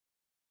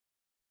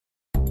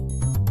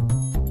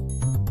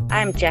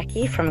I'm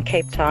Jackie from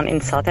Cape Town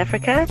in South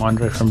Africa.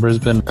 Andre from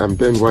Brisbane. I'm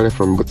Ben Guane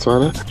from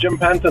Botswana. Jim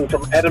Panton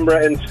from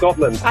Edinburgh in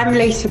Scotland. I'm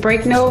Lisa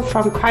Brignall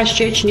from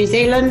Christchurch, New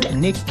Zealand.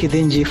 Nick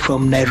Kidinji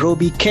from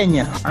Nairobi,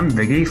 Kenya. I'm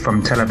Viggy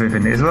from Tel Aviv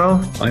in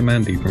Israel. I'm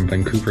Andy from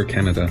Vancouver,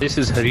 Canada. This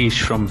is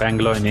Harish from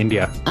Bangalore in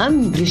India.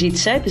 I'm Brigitte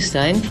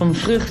Seipenstein from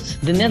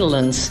Vrucht, the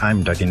Netherlands.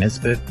 I'm Dougie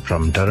Nisbet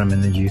from Durham in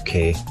the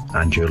UK,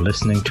 and you're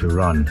listening to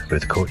Run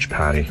with Coach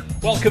Parry.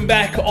 Welcome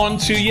back on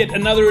to yet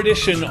another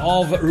edition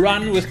of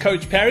Run with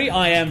Coach Parry.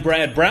 I am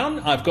Brad Brown.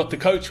 I've got the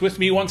coach with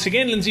me once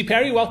again, Lindsay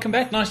Parry. Welcome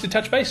back. Nice to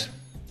touch base.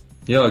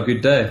 Yeah,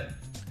 good day.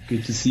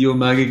 Good to see your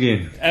mug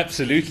again.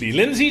 Absolutely.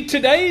 Lindsay,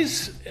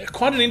 today's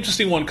quite an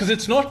interesting one because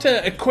it's not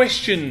a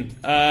question,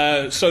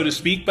 so to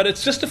speak, but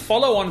it's just a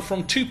follow-on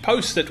from two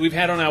posts that we've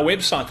had on our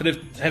website that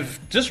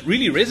have just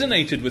really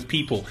resonated with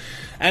people.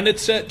 And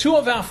it's two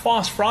of our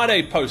Fast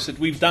Friday posts that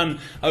we've done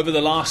over the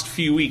last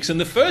few weeks.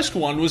 And the first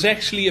one was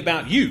actually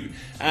about you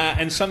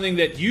and something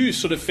that you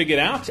sort of figured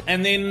out.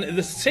 And then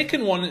the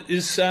second one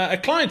is a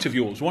client of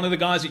yours, one of the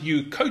guys that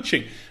you're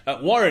coaching,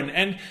 Warren.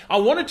 And I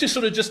wanted to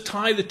sort of just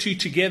tie the two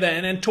together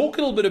and talk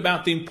a little bit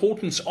about the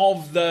importance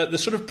of the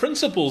sort of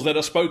principles that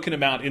are spoken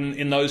about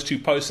in those two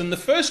posts. And the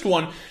first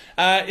one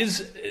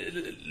is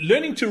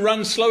learning to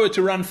run slower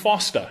to run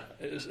faster.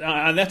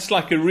 And that's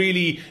like a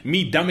really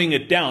me dumbing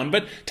it down.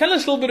 But tell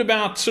us a little bit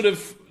about sort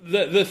of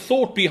the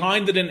thought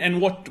behind it and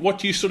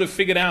what you sort of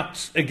figured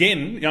out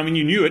again. I mean,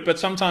 you knew it, but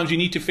sometimes you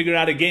need to figure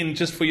out again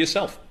just for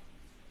yourself.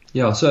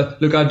 Yeah, so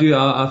look,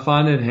 I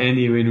find it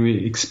handy when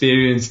we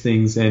experience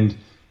things and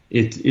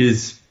it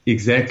is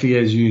exactly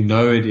as you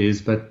know it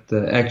is, but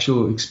the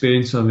actual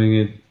experience of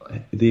it,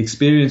 the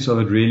experience of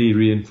it really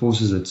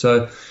reinforces it.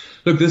 So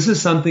look, this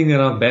is something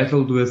that I've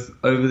battled with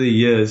over the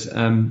years,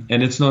 and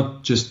it's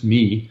not just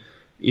me.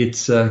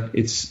 It's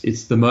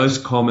the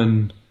most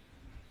common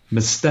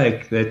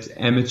mistake that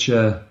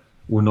amateur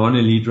or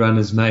non-elite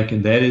runners make,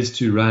 and that is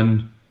to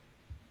run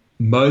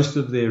most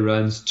of their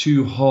runs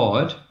too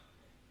hard,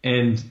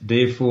 and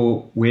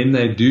therefore when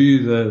they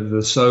do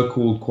the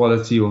so-called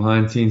quality or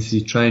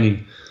high-intensity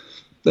training,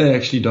 they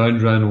actually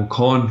don't run or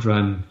can't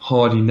run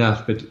hard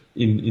enough, but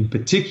in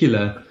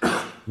particular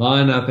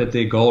line up at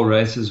their goal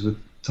races with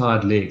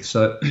tired legs.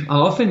 So I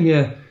often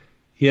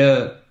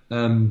hear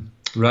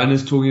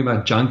runners talking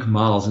about junk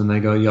miles, and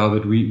they go, yeah,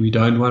 but we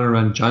don't want to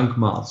run junk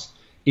miles,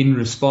 in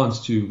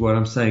response to what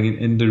I'm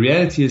saying. And the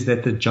reality is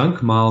that the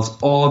junk miles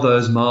are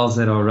those miles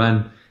that are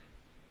run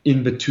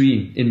in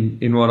between,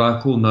 in what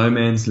I call no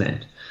man's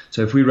land.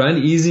 So if we run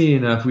easy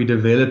enough, we're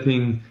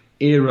developing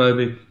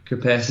aerobic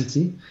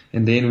capacity,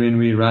 and then when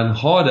we run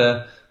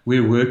harder,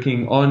 we're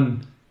working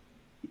on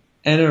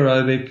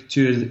anaerobic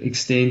to an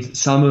extent.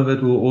 Some of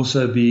it will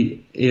also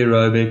be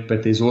aerobic,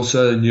 but there's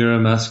also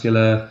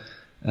neuromuscular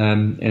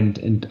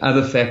and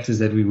other factors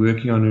that we're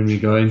working on when we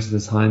go into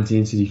this high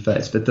intensity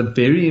phase. But the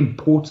very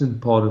important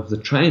part of the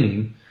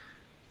training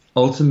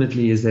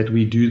ultimately is that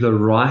we do the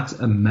right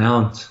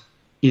amount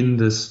in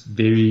this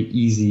very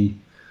easy.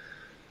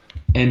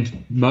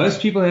 And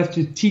most people have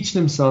to teach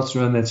themselves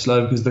to run that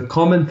slow, because the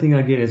common thing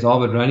I get is, oh,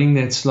 but running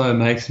that slow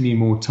makes me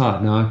more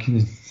tired. Now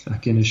I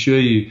can assure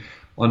you,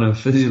 on a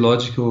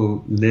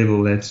physiological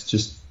level, that's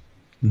just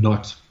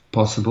not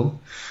possible.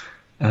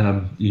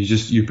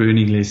 You're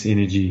burning less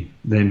energy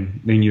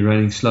than when you're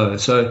running slower.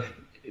 So,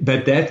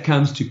 but that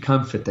comes to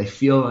comfort. They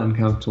feel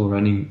uncomfortable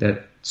running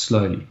that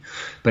slowly.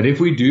 But if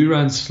we do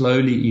run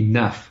slowly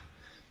enough,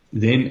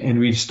 and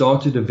we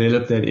start to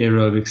develop that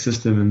aerobic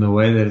system in the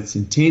way that it's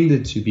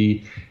intended to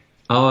be,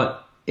 our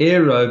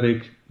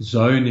aerobic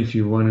zone, if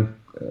you want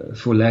to,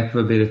 for lack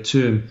of a better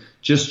term,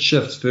 just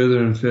shifts further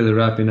and further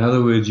up. In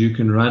other words, you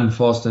can run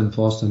faster and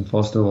faster and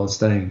faster while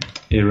staying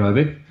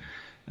aerobic.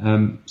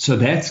 So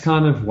that's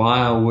kind of why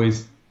I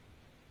always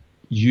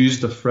use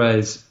the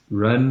phrase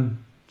run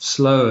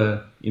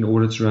slower in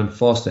order to run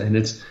faster. And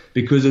it's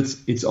because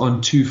it's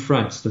on two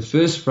fronts. The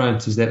first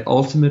front is that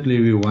ultimately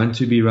we want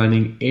to be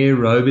running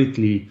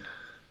aerobically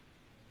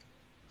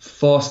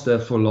faster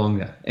for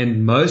longer.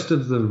 And most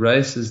of the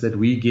races that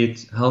we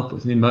get help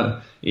with,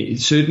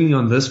 certainly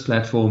on this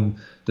platform,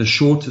 the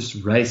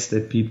shortest race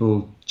that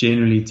people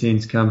generally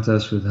tend to come to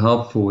us with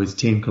help for is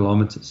 10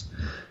 kilometers.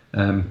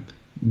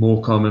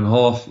 More common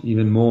half,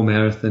 even more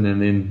marathon,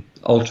 and then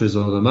ultras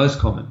are the most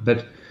common.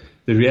 But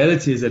the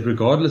reality is that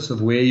regardless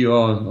of where you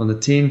are on the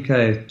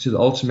 10K to the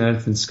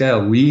ultramarathon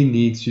scale, we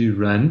need to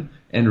run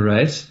and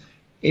race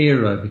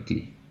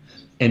aerobically.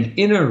 And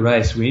in a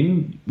race,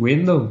 when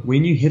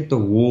you hit the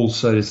wall,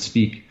 so to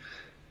speak,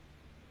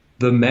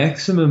 the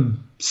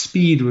maximum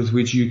speed with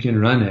which you can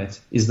run at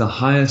is the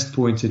highest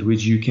point at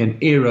which you can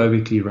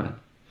aerobically run.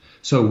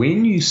 So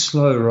when you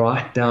slow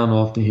right down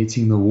after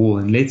hitting the wall,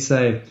 and let's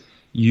say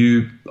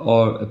you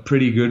are a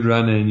pretty good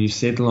runner and you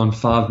settle on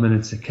 5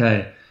 minutes a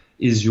K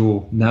is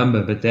your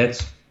number, but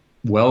that's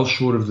well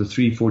short of the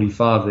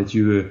 3:45 that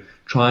you were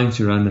trying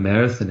to run the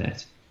marathon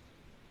at,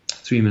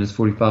 3 minutes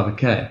 45 a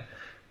K.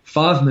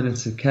 5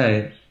 minutes a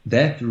K,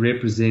 that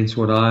represents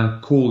what I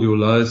call your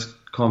lowest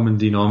common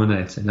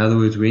denominator. In other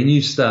words, when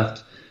you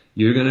stuffed,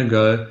 you're going to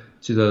go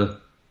to the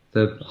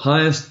the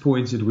highest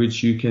point at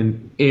which you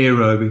can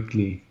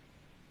aerobically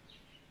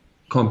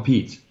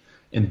compete.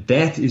 And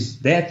that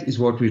is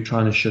what we're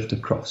trying to shift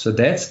across. So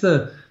that's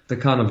the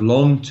kind of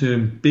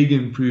long-term big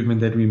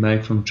improvement that we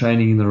make from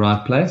training in the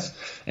right place.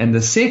 And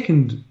the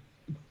second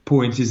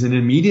point is an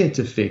immediate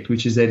effect,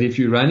 which is that if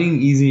you're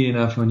running easy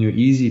enough on your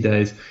easy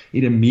days,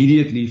 it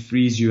immediately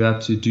frees you up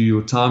to do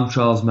your time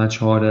trials much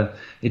harder.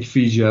 It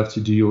frees you up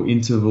to do your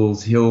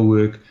intervals, hill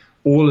work,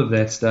 all of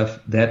that stuff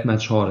that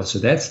much harder. So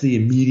that's the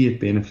immediate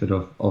benefit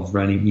of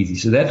running easy.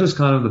 So that was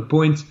kind of the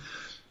point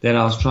that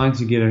I was trying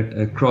to get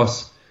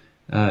across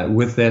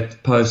with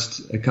that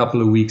post a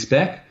couple of weeks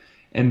back.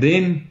 And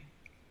then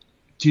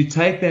to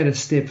take that a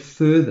step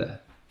further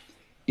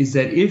is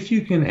that if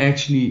you can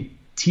actually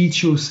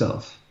teach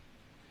yourself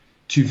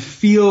to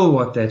feel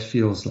what that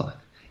feels like,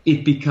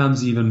 it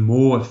becomes even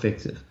more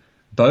effective,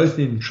 both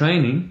in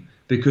training,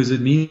 because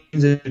it means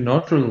that you're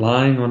not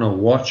relying on a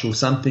watch or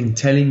something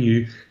telling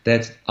you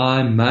that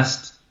I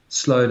must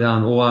slow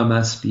down or I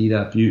must speed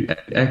up. You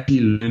actually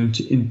learn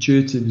to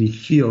intuitively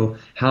feel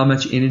how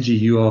much energy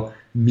you are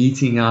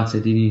meeting out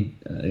at any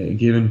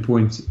given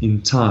point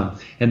in time.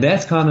 And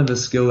that's kind of a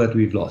skill that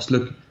we've lost.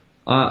 Look,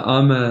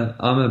 I'm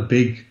a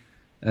big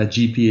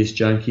GPS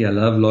junkie. I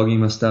love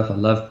logging my stuff. I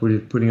love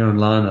putting it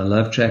online. I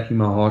love tracking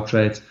my heart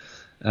rate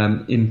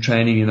in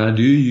training, and I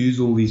do use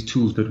all these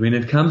tools. But when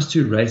it comes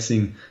to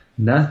racing,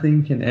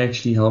 nothing can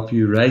actually help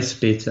you race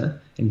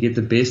better and get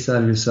the best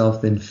out of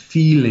yourself than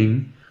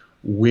feeling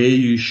where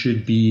you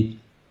should be,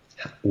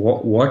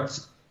 what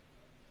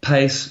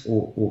pace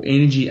or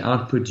energy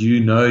output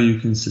you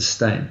can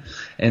sustain.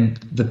 And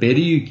the better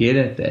you get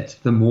at that,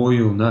 the more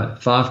you'll know.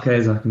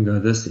 5Ks, I can go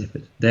this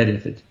effort, that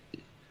effort.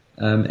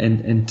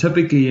 And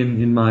typically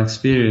in my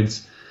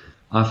experience,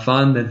 I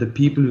find that the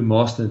people who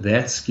master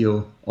that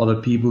skill are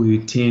the people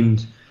who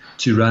tend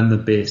to run the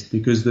best,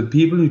 because the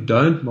people who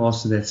don't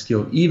master that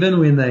skill, even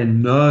when they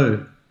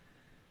know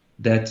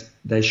that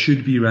they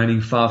should be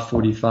running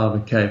 5:45 a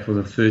K for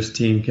the first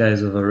 10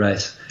 Ks of a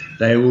race,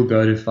 they will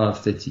go to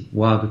 5:30.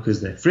 Why? Because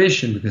they're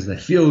fresh and because they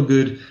feel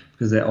good,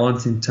 because they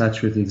aren't in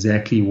touch with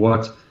exactly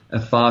what a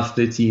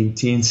 5:30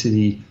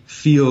 intensity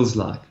feels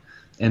like.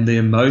 And the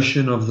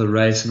emotion of the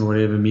race and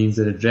whatever means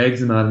that it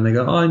drags them out, and they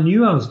go, oh, I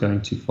knew I was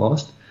going too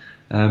fast,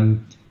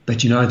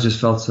 but it just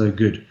felt so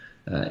good.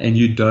 And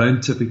you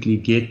don't typically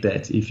get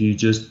that if you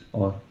just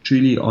are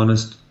truly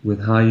honest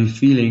with how you're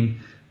feeling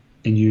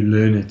and you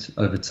learn it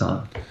over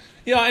time.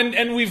 Yeah,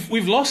 and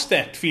we've lost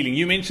that feeling.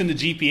 You mentioned the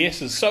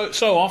GPSs.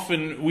 So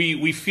often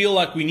we feel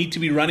like we need to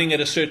be running at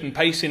a certain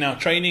pace in our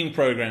training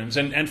programs,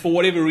 and for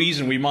whatever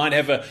reason we might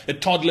have a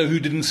toddler who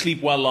didn't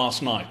sleep well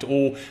last night,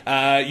 or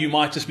you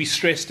might just be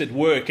stressed at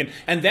work,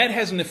 and that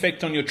has an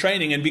effect on your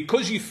training. And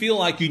because you feel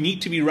like you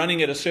need to be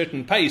running at a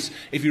certain pace,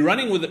 if you're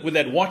running with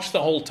that watch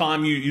the whole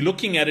time, you're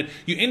looking at it,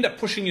 you end up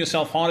pushing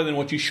yourself harder than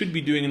what you should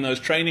be doing in those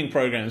training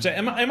programs.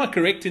 Am I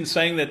correct in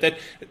saying that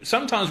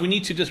sometimes we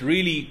need to just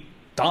really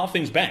dial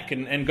things back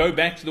and go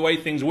back to the way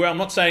things were? I'm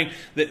not saying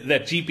that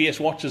GPS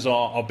watches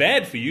are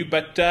bad for you,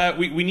 but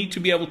we need to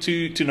be able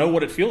to know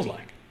what it feels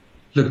like.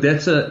 Look,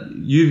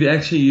 you've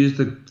actually used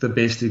the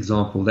best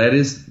example. That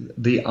is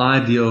the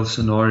ideal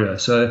scenario.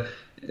 So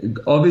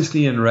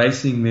obviously in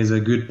racing there's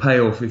a good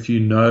payoff if you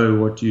know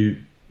what you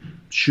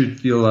should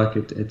feel like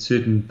at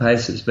certain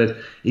paces, but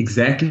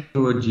exactly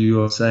what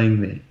you are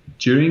saying there.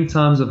 During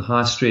times of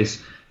high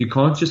stress, you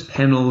can't just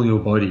panel your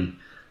body.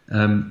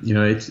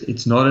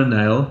 It's not a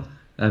nail.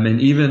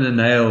 And even a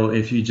nail,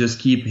 if you just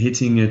keep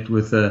hitting it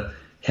with a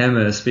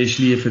hammer,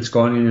 especially if it's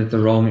gone in at the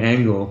wrong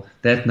angle,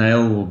 that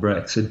nail will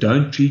break. So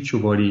don't treat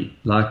your body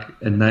like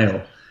a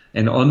nail.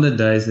 And on the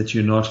days that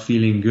you're not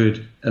feeling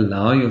good,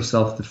 allow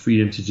yourself the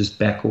freedom to just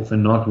back off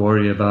and not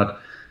worry about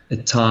a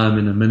time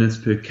and a minutes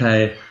per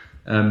K.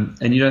 In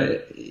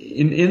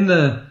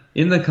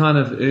the kind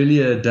of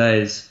earlier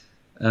days,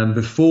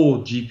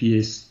 before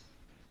GPS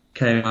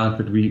came out,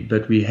 but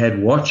we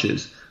had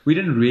watches, we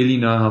didn't really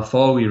know how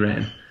far we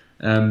ran.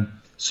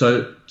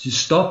 So to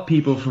stop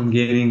people from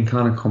getting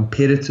kind of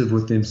competitive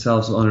with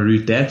themselves on a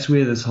route, that's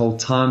where this whole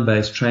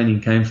time-based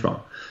training came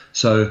from.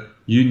 So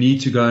you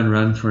need to go and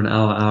run for an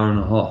hour and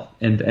a half.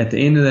 And at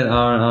the end of that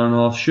hour and a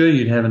half, sure,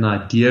 you'd have an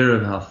idea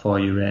of how far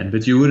you ran,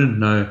 but you wouldn't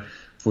know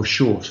for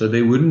sure. So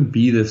there wouldn't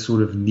be this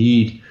sort of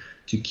need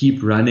to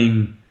keep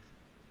running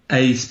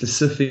a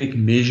specific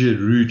measured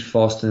route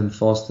faster and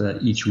faster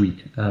each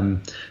week.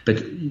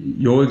 But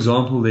your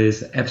example,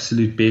 there's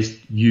absolute best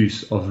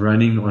use of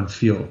running on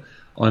feel.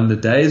 On the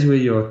days where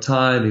you're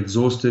tired,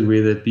 exhausted,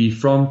 whether it be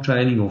from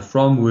training or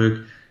from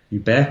work, you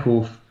back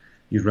off,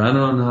 you run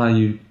on how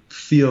you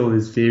feel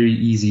is very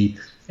easy,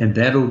 and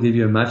that will give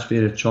you a much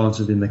better chance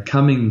of in the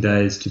coming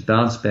days to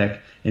bounce back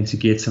and to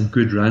get some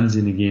good runs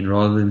in again,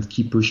 rather than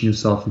keep pushing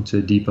yourself into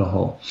a deeper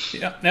hole.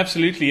 Yeah,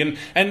 absolutely.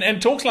 And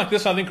talks like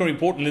this, I think, are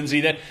important, Lindsay,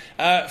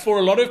 that for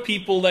a lot of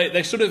people,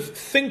 they sort of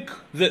think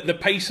that the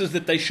paces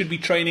that they should be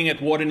training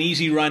at, what an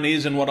easy run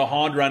is and what a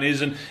hard run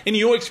is. And in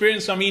your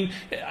experience, I mean,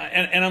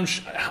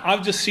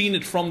 I've just seen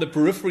it from the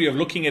periphery of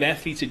looking at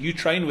athletes that you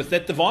train with,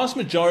 that the vast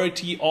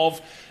majority of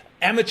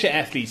amateur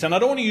athletes, and I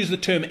don't want to use the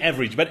term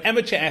average, but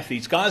amateur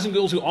athletes, guys and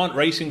girls who aren't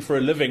racing for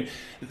a living,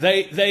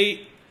 they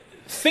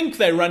think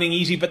they're running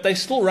easy, but they're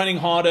still running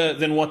harder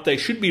than what they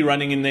should be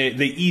running in their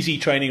easy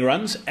training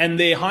runs, and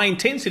their high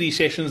intensity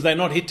sessions, they're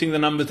not hitting the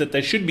numbers that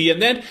they should be,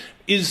 and that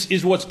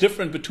is what's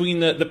different between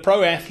the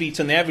pro athletes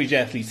and the average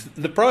athletes.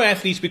 The pro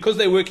athletes, because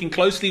they're working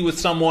closely with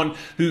someone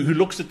who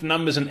looks at the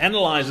numbers and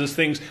analyzes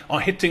things, are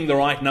hitting the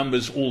right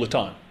numbers all the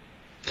time.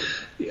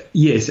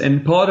 Yes,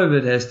 and part of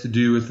it has to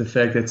do with the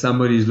fact that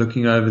somebody's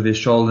looking over their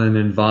shoulder and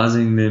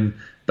advising them,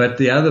 but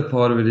the other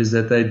part of it is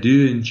that they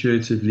do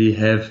intuitively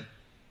have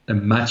a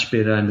much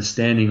better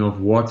understanding of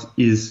what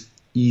is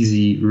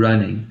easy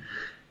running.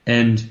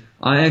 And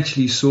I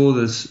actually saw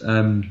this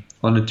on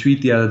a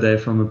tweet the other day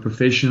from a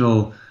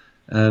professional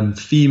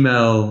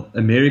female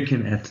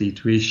American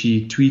athlete, where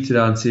she tweeted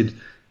out and said,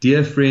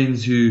 "Dear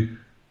friends who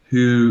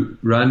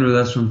run with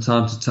us from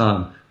time to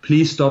time,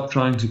 please stop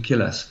trying to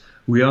kill us.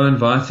 We are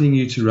inviting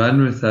you to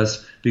run with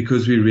us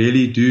because we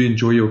really do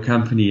enjoy your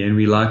company and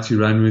we like to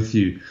run with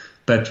you.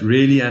 But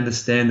really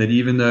understand that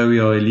even though we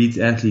are elite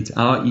athletes,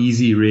 our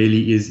easy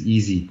really is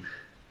easy."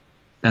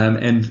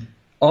 And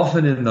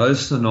often in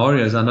those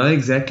scenarios, I know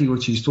exactly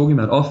what she's talking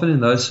about. Often in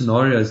those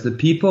scenarios, the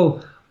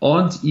people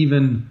aren't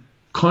even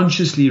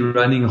consciously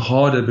running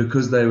harder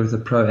because they're with a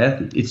pro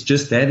athlete. It's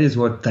just that is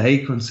what they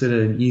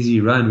consider an easy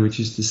run, which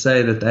is to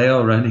say that they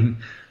are running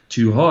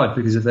too hard.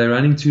 Because if they're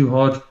running too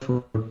hard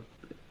for a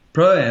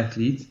pro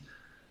athlete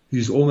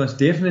who's almost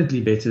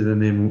definitely better than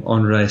them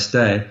on race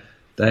day,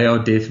 they are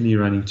definitely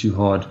running too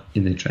hard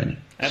in their training.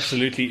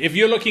 Absolutely. If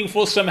you're looking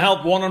for some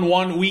help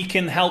one-on-one, we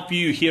can help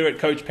you here at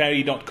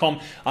CoachParry.com.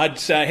 I'd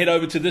head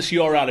over to this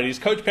URL. It is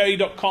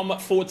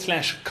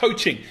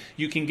CoachParry.com/coaching.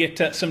 You can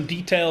get some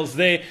details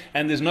there,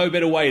 and there's no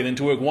better way than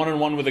to work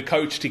one-on-one with a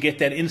coach to get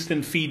that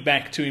instant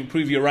feedback to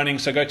improve your running.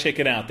 So go check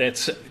it out.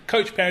 That's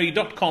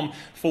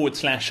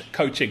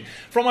CoachParry.com/coaching.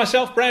 From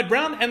myself, Brad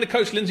Brown, and the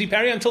coach, Lindsay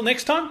Parry. Until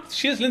next time,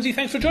 cheers, Lindsay.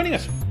 Thanks for joining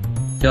us.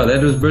 Yeah,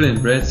 that was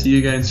brilliant, Brad. See you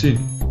again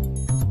soon.